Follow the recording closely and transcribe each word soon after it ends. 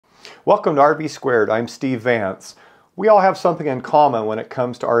Welcome to RV Squared. I'm Steve Vance. We all have something in common when it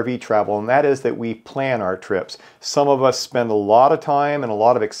comes to RV travel, and that is that we plan our trips. Some of us spend a lot of time and a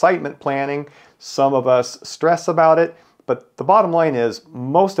lot of excitement planning. Some of us stress about it, but the bottom line is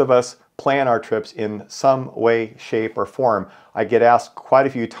most of us plan our trips in some way, shape, or form. I get asked quite a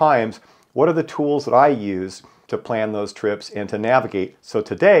few times, what are the tools that I use to plan those trips and to navigate? So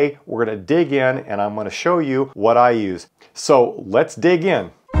today we're going to dig in and I'm going to show you what I use. So let's dig in.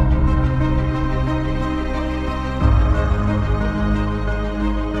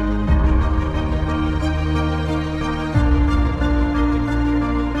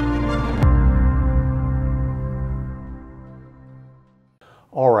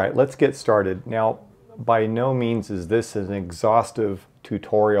 All right, let's get started. Now, by no means is this an exhaustive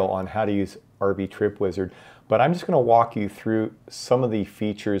tutorial on how to use RV Trip Wizard, but I'm just going to walk you through some of the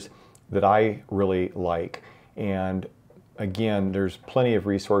features that I really like. And again, there's plenty of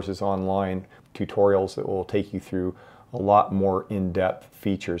resources online, tutorials that will take you through a lot more in-depth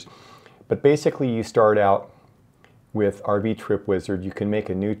features. But basically, you start out with RV Trip Wizard. You can make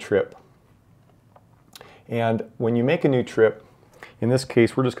a new trip. And when you make a new trip, in this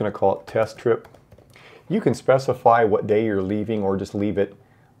case, we're just going to call it test trip. You can specify what day you're leaving or just leave it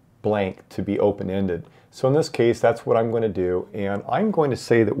blank to be open-ended. So in this case, that's what I'm going to do. And I'm going to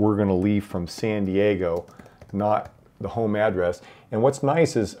say that we're going to leave from San Diego, not the home address. And what's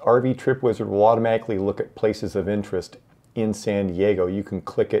nice is RV Trip Wizard will automatically look at places of interest in San Diego. You can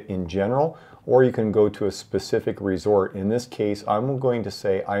click it in general, or you can go to a specific resort. In this case, I'm going to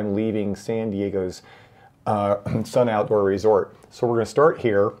say I'm leaving San Diego's Sun Outdoor Resort. So we're going to start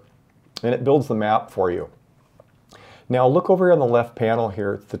here, and it builds the map for you. Now look over here on the left panel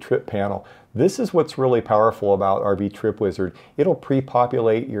here, it's the trip panel. This is what's really powerful about RV Trip Wizard. It'll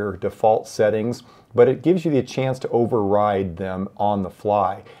pre-populate your default settings, but it gives you the chance to override them on the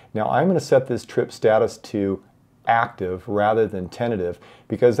fly. Now I'm going to set this trip status to active rather than tentative,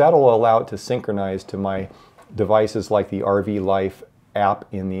 because that'll allow it to synchronize to my devices like the RV Life app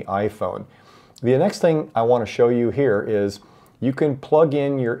in the iPhone. The next thing I want to show you here is you can plug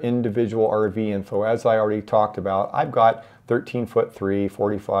in your individual RV info. As I already talked about, I've got 13'3",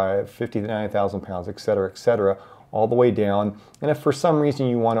 45, 59,000 pounds, etc., all the way down. And if for some reason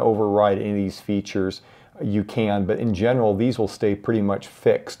you want to override any of these features, you can, but in general, these will stay pretty much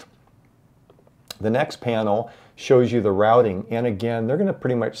fixed. The next panel shows you the routing, and again, they're going to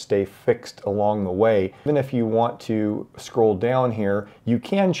pretty much stay fixed along the way. Even if you want to scroll down here, you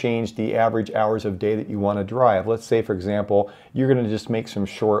can change the average hours of day that you want to drive. Let's say, for example, you're going to just make some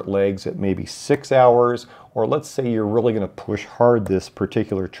short legs at maybe 6 hours, or let's say you're really going to push hard this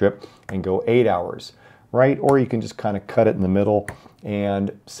particular trip and go 8 hours, right? Or you can just kind of cut it in the middle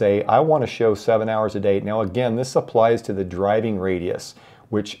and say, I want to show 7 hours a day. Now again, this applies to the driving radius,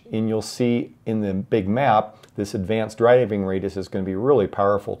 which you'll see in the big map, this advanced driving radius is going to be really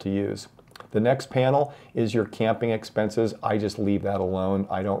powerful to use. The next panel is your camping expenses. I just leave that alone.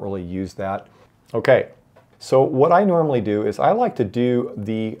 I don't really use that. Okay, so what I normally do is I like to do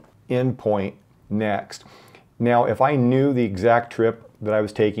the endpoint next. Now, if I knew the exact trip that I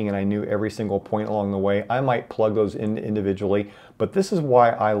was taking and I knew every single point along the way, I might plug those in individually, but this is why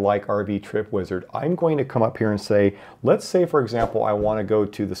I like RV Trip Wizard. I'm going to come up here and say, let's say for example, I want to go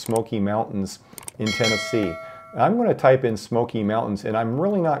to the Smoky Mountains in Tennessee. I'm going to type in Smoky Mountains and I'm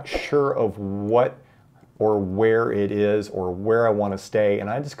really not sure of what or where it is or where I want to stay, and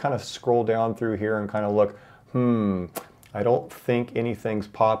I just kind of scroll down through here and kind of look, I don't think anything's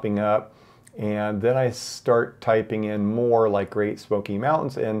popping up. And then I start typing in more like Great Smoky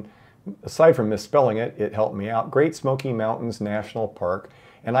Mountains, and aside from misspelling it, it helped me out. Great Smoky Mountains National Park,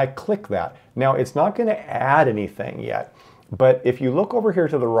 and I click that. Now it's not going to add anything yet, but if you look over here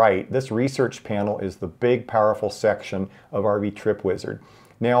to the right, this research panel is the big powerful section of RV Trip Wizard.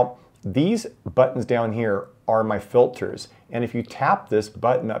 Now these buttons down here are my filters, and if you tap this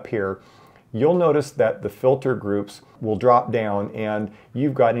button up here, you'll notice that the filter groups will drop down, and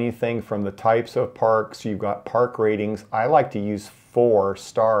you've got anything from the types of parks, you've got park ratings. I like to use 4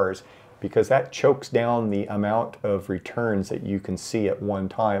 stars because that chokes down the amount of returns that you can see at one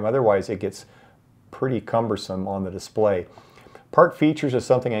time. Otherwise, it gets pretty cumbersome on the display. Park features is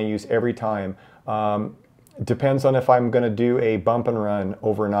something I use every time. Depends on if I'm going to do a bump and run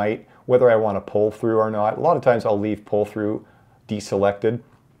overnight, whether I want to pull through or not. A lot of times I'll leave pull through deselected.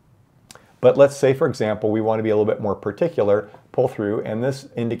 But let's say, for example, we want to be a little bit more particular, pull through, and this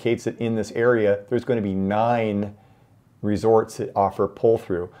indicates that in this area, there's going to be 9 resorts that offer pull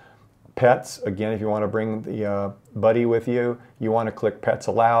through. Pets, again, if you want to bring the buddy with you, you want to click Pets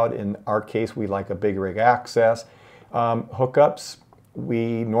Allowed. In our case, we like a big rig access. Hookups,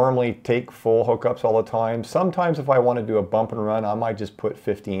 We normally take full hookups all the time. Sometimes if I want to do a bump and run, I might just put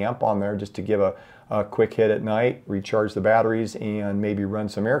 50 amp on there just to give a quick hit at night, recharge the batteries, and maybe run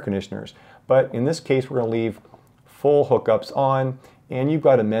some air conditioners. But in this case, we're going to leave full hookups on, and you've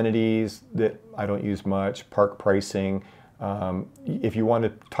got amenities that I don't use much, park pricing. If you want to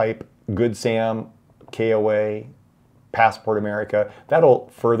type Good Sam, KOA, Passport America, that'll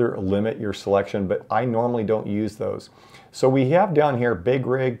further limit your selection, but I normally don't use those. So we have down here big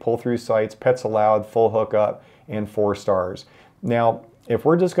rig, pull-through sites, pets allowed, full hookup, and 4 stars. Now, if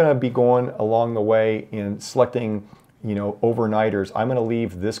we're just going to be going along the way in selecting, overnighters, I'm going to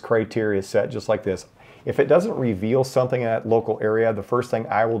leave this criteria set just like this. If it doesn't reveal something in that local area, the first thing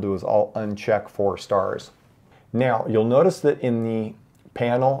I will do is I'll uncheck 4 stars. Now, you'll notice that in the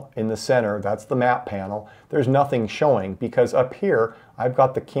panel in the center, that's the map panel, there's nothing showing because up here I've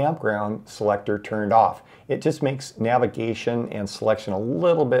got the campground selector turned off. It just makes navigation and selection a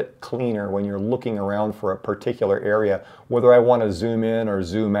little bit cleaner when you're looking around for a particular area, whether I want to zoom in or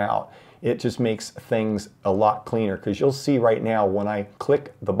zoom out. It just makes things a lot cleaner because you'll see right now when I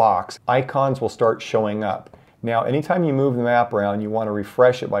click the box, icons will start showing up. Now anytime you move the map around, you want to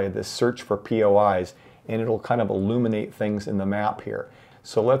refresh it by this search for POIs, and it'll kind of illuminate things in the map here.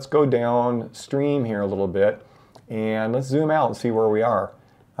 So let's go downstream here a little bit and let's zoom out and see where we are.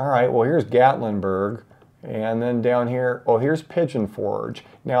 All right, well here's Gatlinburg, and then down here, oh here's Pigeon Forge.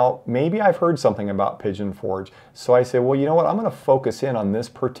 Now maybe I've heard something about Pigeon Forge, so I say, well you know what, I'm going to focus in on this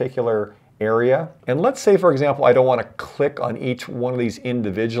particular area. And let's say for example I don't want to click on each one of these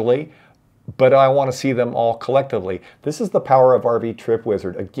individually, but I want to see them all collectively. This is the power of RV Trip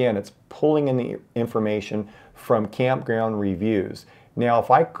Wizard. Again, it's pulling in the information from campground reviews. Now,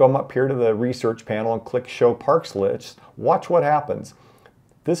 if I come up here to the research panel and click Show Parks List, watch what happens.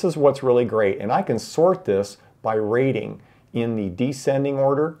 This is what's really great, and I can sort this by rating in the descending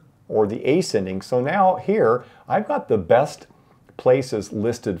order or the ascending. So now here, I've got the best places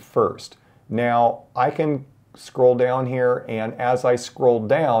listed first. Now, I can scroll down here, and as I scroll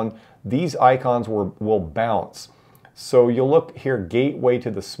down, these icons will bounce. So you'll look here, Gateway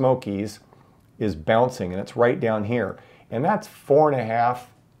to the Smokies is bouncing, and it's right down here. And that's 4.5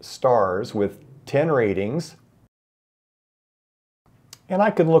 stars with 10 ratings. And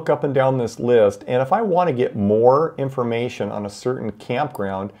I can look up and down this list, and if I want to get more information on a certain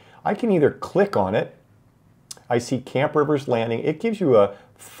campground, I can either click on it. I see Camp Rivers Landing. It gives you a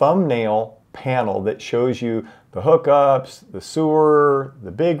thumbnail panel that shows you the hookups, the sewer,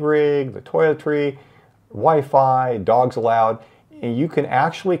 the big rig, the toiletry, Wi-Fi, dogs allowed, and you can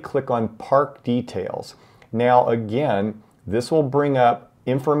actually click on park details. Now again, this will bring up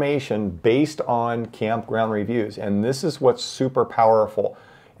information based on campground reviews, and this is what's super powerful.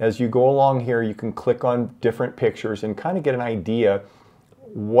 As you go along here, you can click on different pictures and kind of get an idea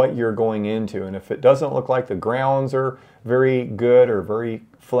what you're going into, and if it doesn't look like the grounds are very good or very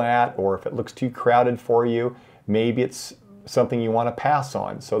flat, or if it looks too crowded for you, maybe it's something you want to pass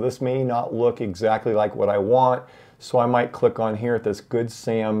on. So this may not look exactly like what I want, so I might click on here at this Good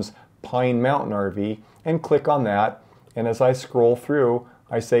Sam's Pine Mountain RV and click on that, and as I scroll through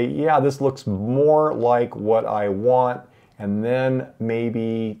I say, yeah, this looks more like what I want, and then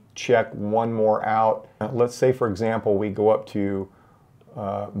maybe check one more out. Let's say for example we go up to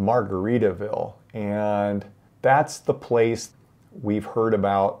Margaritaville, and that's the place we've heard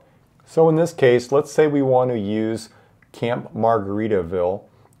about. So in this case, let's say we want to use Camp Margaritaville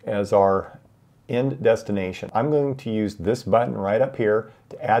as our end destination. I'm going to use this button right up here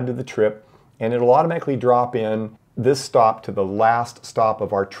to add to the trip, and it'll automatically drop in this stop to the last stop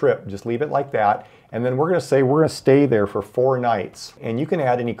of our trip. Just leave it like that, and then we're going to say we're going to stay there for 4 nights. And you can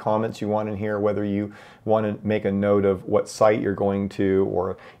add any comments you want in here, whether you want to make a note of what site you're going to,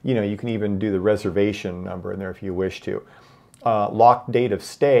 or you can even do the reservation number in there if you wish to. Locked date of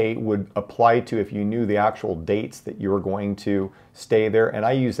stay would apply to if you knew the actual dates that you were going to stay there, and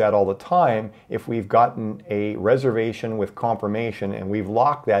I use that all the time. If we've gotten a reservation with confirmation and we've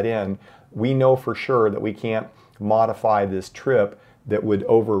locked that in, we know for sure that we can't modify this trip that would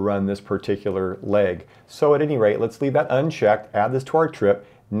overrun this particular leg. So at any rate, let's leave that unchecked, add this to our trip.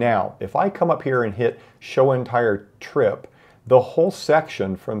 Now, if I come up here and hit Show Entire Trip, the whole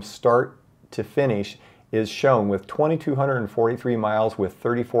section from start to finish is shown with 2,243 miles with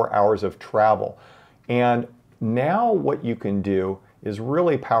 34 hours of travel. And now what you can do is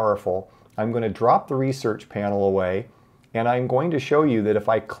really powerful. I'm going to drop the research panel away, and I'm going to show you that if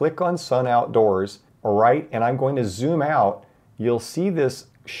I click on Sun Outdoors, all right, and I'm going to zoom out, you'll see this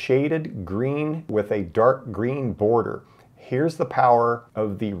shaded green with a dark green border. Here's the power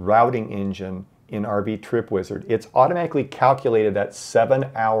of the routing engine in RV Trip Wizard. It's automatically calculated that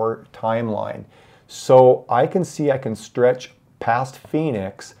 7-hour timeline. So I can see I can stretch past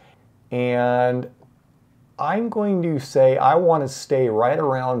Phoenix, and I'm going to say I want to stay right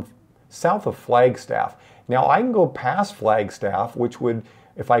around south of Flagstaff. Now I can go past Flagstaff, which would,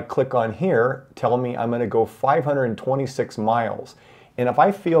 if I click on here, tell me I'm going to go 526 miles. And if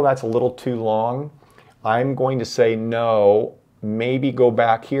I feel that's a little too long, I'm going to say no, maybe go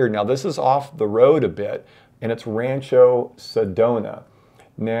back here. Now this is off the road a bit, and it's Rancho Sedona.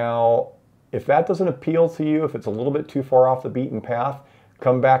 Now, if that doesn't appeal to you, if it's a little bit too far off the beaten path,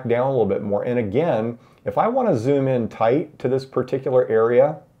 come back down a little bit more. And again, if I want to zoom in tight to this particular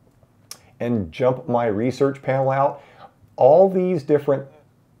area and jump my research panel out, all these different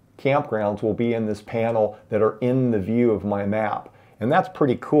campgrounds will be in this panel that are in the view of my map. And that's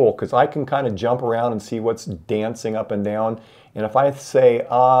pretty cool because I can kind of jump around and see what's dancing up and down. And if I say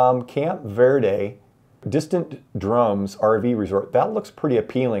Camp Verde, Distant Drums RV Resort, that looks pretty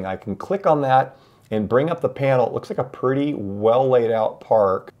appealing. I can click on that and bring up the panel. It looks like a pretty well laid out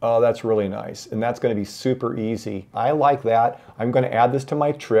park. Oh, that's really nice. And that's going to be super easy. I like that. I'm going to add this to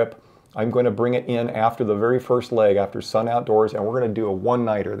my trip. I'm going to bring it in after the very first leg, after Sun Outdoors, and we're going to do a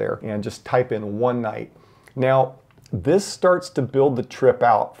one-nighter there and just type in one night. Now, this starts to build the trip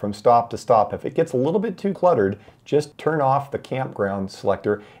out from stop to stop. If it gets a little bit too cluttered, just turn off the campground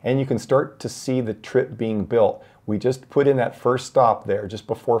selector and you can start to see the trip being built. We just put in that first stop there just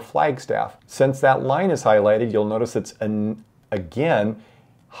before Flagstaff. Since that line is highlighted, you'll notice it's again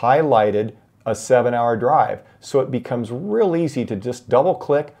highlighted a 7-hour drive. So it becomes real easy to just double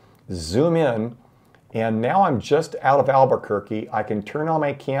click, zoom in, and now I'm just out of Albuquerque. I can turn on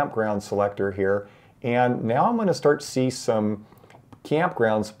my campground selector here, and now I'm going to start to see some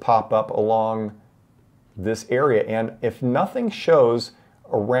campgrounds pop up along this area. And if nothing shows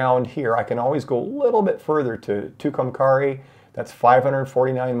around here, I can always go a little bit further to Tucumcari. That's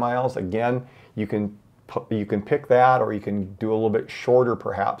 549 miles. Again, you can pick that, or you can do a little bit shorter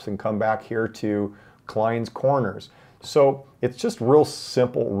perhaps and come back here to Klein's Corners. So it's just real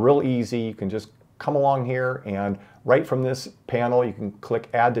simple, real easy. You can just come along here, and right from this panel you can click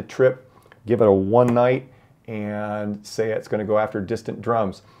add to trip, give it a one night, and say it's going to go after Distant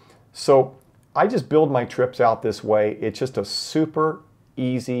Drums. So I just build my trips out this way. It's just a super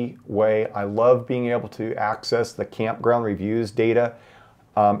easy way. I love being able to access the campground reviews data.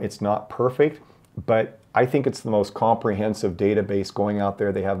 It's not perfect, but I think it's the most comprehensive database going out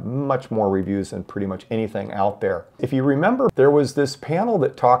there. They have much more reviews than pretty much anything out there. If you remember, there was this panel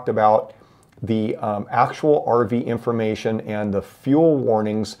that talked about the actual RV information and the fuel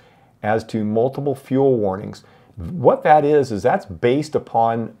warnings as to multiple fuel warnings. What that is that's based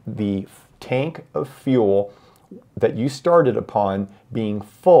upon the tank of fuel that you started upon being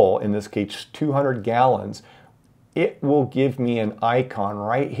full, in this case 200 gallons. It will give me an icon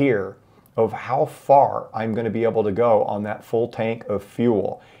right here of how far I'm going to be able to go on that full tank of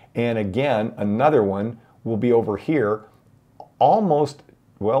fuel. And again, another one will be over here, almost,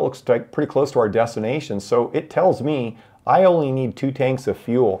 well, looks like pretty close to our destination. So it tells me I only need 2 tanks of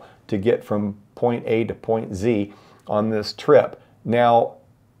fuel to get from point A to point Z on this trip. Now,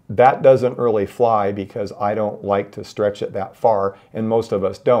 that doesn't really fly because I don't like to stretch it that far, and most of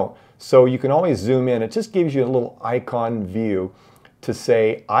us don't. So you can always zoom in. It just gives you a little icon view to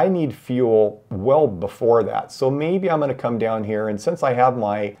say, I need fuel well before that. So maybe I'm going to come down here, and since I have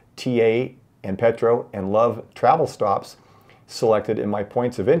my TA and Petro and Love travel stops selected in my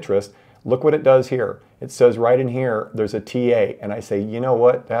points of interest, look what it does here. It says right in here, there's a TA, and I say, you know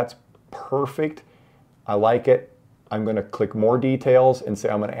what, that's perfect. I like it. I'm going to click more details and say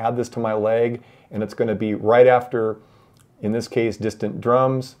I'm going to add this to my leg, and it's going to be right after, in this case, Distant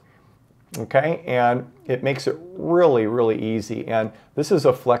Drums. Okay, and it makes it really, really easy. And this is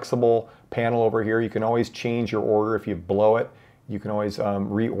a flexible panel over here. You can always change your order if you blow it. You can always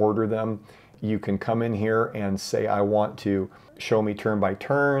reorder them. You can come in here and say, I want to show me turn by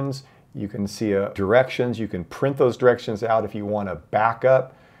turns. You can see directions. You can print those directions out if you want to back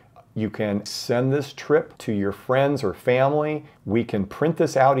up. You can send this trip to your friends or family. We can print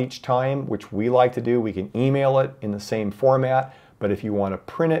this out each time, which we like to do. We can email it in the same format, but if you want to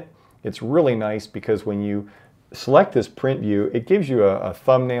print it, it's really nice because when you select this print view, it gives you a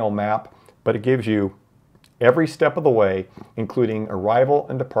thumbnail map, but it gives you every step of the way, including arrival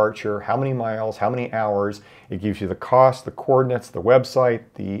and departure, how many miles, how many hours. It gives you the cost, the coordinates, the website,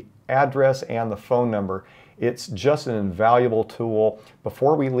 the address, and the phone number. It's just an invaluable tool.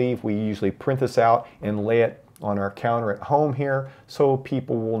 Before we leave, we usually print this out and lay it on our counter at home here so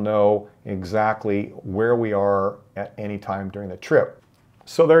people will know exactly where we are at any time during the trip.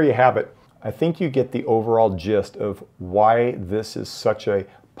 So there you have it. I think you get the overall gist of why this is such a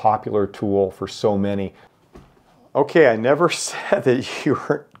popular tool for so many. Okay, I never said that you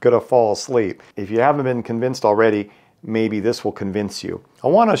weren't going to fall asleep. If you haven't been convinced already, maybe this will convince you. I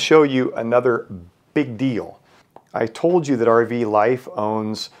want to show you another big deal. I told you that RV Life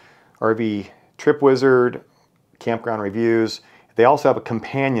owns RV Trip Wizard, Campground Reviews. They also have a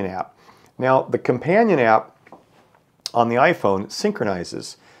companion app. Now, the companion app on the iPhone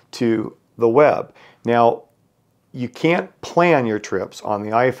synchronizes to the web. Now, you can't plan your trips on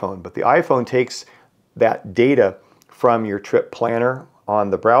the iPhone, but the iPhone takes that data from your trip planner on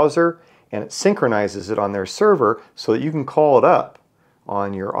the browser and it synchronizes it on their server so that you can call it up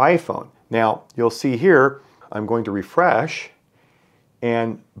on your iPhone. Now, you'll see here, I'm going to refresh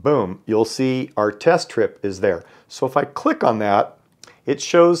and boom, you'll see our test trip is there. So if I click on that, it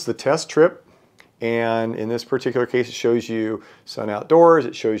shows the test trip, and in this particular case it shows you Sun Outdoors,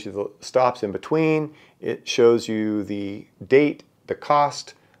 it shows you the stops in between, it shows you the date, the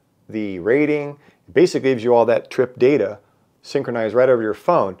cost, the rating. It basically gives you all that trip data synchronized right over your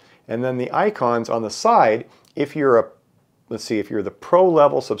phone. And then the icons on the side, if you're if you're the pro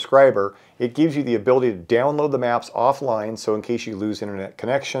level subscriber, it gives you the ability to download the maps offline, so in case you lose internet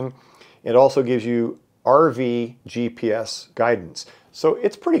connection. It also gives you RV GPS guidance. So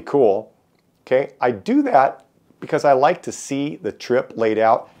it's pretty cool. Okay, I do that because I like to see the trip laid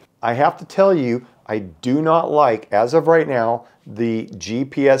out. I have to tell you, I do not like, as of right now, the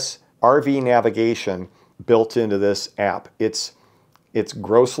GPS RV navigation built into this app. It's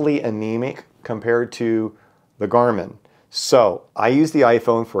grossly anemic compared to the Garmin. So I use the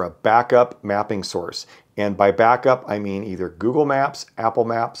iPhone for a backup mapping source. And by backup, I mean either Google Maps, Apple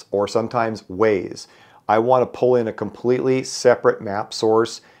Maps, or sometimes Waze. I want to pull in a completely separate map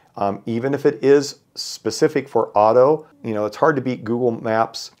source, even if it is specific for auto. You know, it's hard to beat Google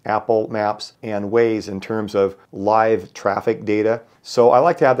Maps, Apple Maps, and Waze in terms of live traffic data. So I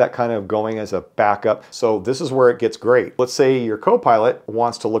like to have that kind of going as a backup. So this is where it gets great. Let's say your co-pilot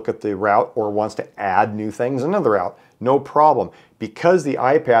wants to look at the route or wants to add new things in the route. No problem. Because the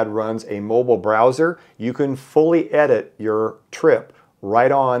iPad runs a mobile browser, you can fully edit your trip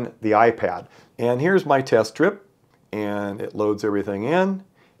right on the iPad. And here's my test trip, and it loads everything in,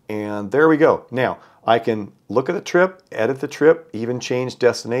 and there we go. Now, I can look at the trip, edit the trip, even change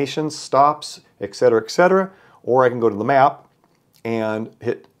destinations, stops, etc., or I can go to the map and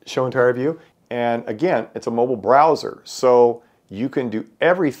hit show entire view. And again, it's a mobile browser, so you can do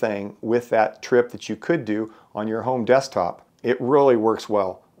everything with that trip that you could do on your home desktop. It really works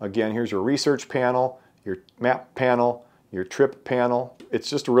well. Again, here's your research panel, your map panel, your trip panel. It's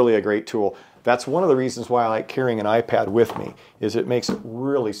just really a great tool. That's one of the reasons why I like carrying an iPad with me, is it makes it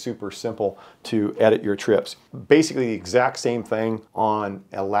really super simple to edit your trips. Basically the exact same thing on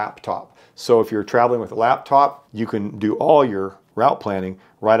a laptop. So if you're traveling with a laptop, you can do all your route planning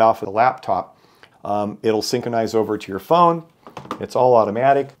right off of the laptop. It'll synchronize over to your phone. It's all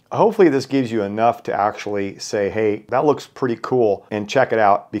automatic. Hopefully this gives you enough to actually say, hey, that looks pretty cool, and check it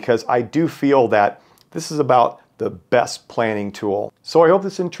out, because I do feel that this is about the best planning tool. So I hope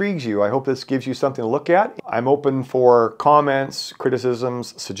this intrigues you. I hope this gives you something to look at. I'm open for comments,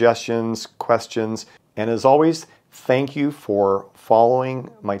 criticisms, suggestions, questions, and as always, thank you for following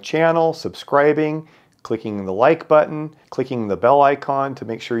my channel, subscribing, clicking the like button, clicking the bell icon to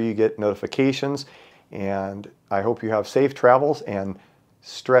make sure you get notifications, and I hope you have safe travels and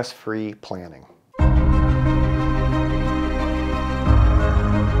stress-free planning.